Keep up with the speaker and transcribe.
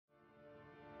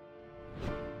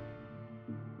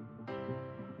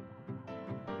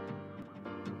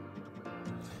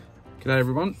G'day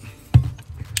everyone.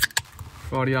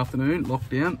 Friday afternoon,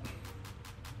 lockdown.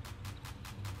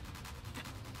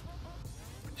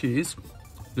 Cheers.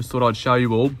 Just thought I'd show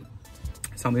you all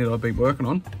something that I've been working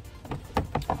on.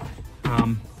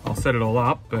 I'll set it all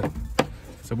up, but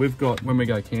so we've got, when we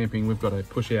go camping, we've got a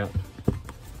push out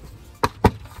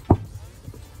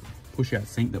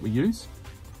sink that we use,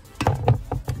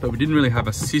 but we didn't really have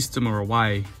a system or a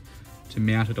way to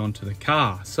mount it onto the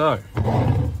car. So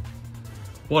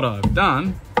what I've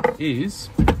done is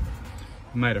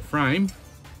made a frame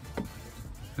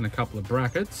and a couple of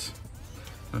brackets.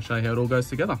 I'll show you how it all goes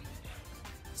together.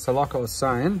 So like I was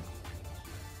saying,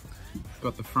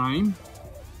 got the frame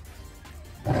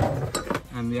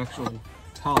and the actual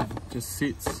tub just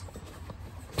sits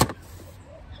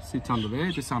under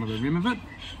there, just under the rim of it.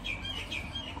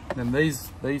 Then these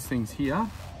things here,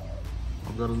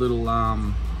 I've got a little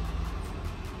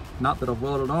nut that I've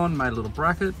welded on, made a little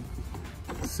bracket,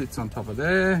 sits on top of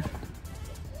there,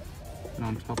 and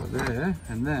on top of there,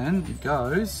 and then it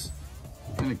goes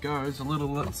a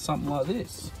little something like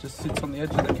this, just sits on the edge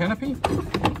of the canopy.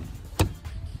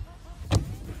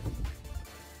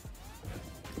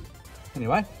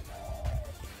 Anyway,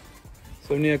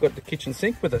 so we've now got the kitchen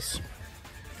sink with us.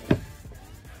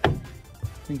 I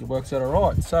think it works out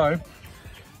all right. So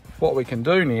what we can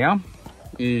do now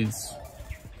is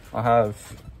I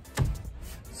have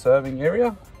serving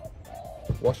area,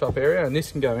 wash up area, and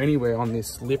this can go anywhere on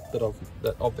this lip of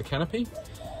the canopy.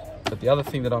 But the other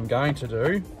thing that I'm going to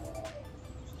do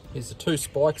is the two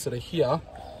spikes that are here,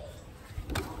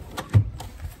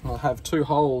 I'll have two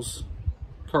holes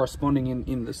corresponding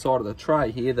in the side of the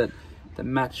tray here that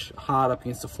match hard up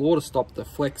against the floor to stop the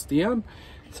flex down.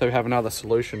 So we have another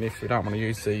solution if we don't want to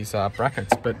use these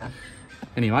brackets. But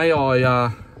anyway,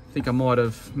 I think I might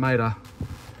have made a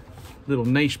little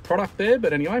niche product there,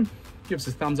 but anyway, give us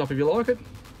a thumbs up if you like it.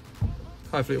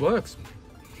 Hopefully it works.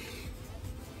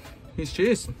 Here's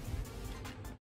cheers.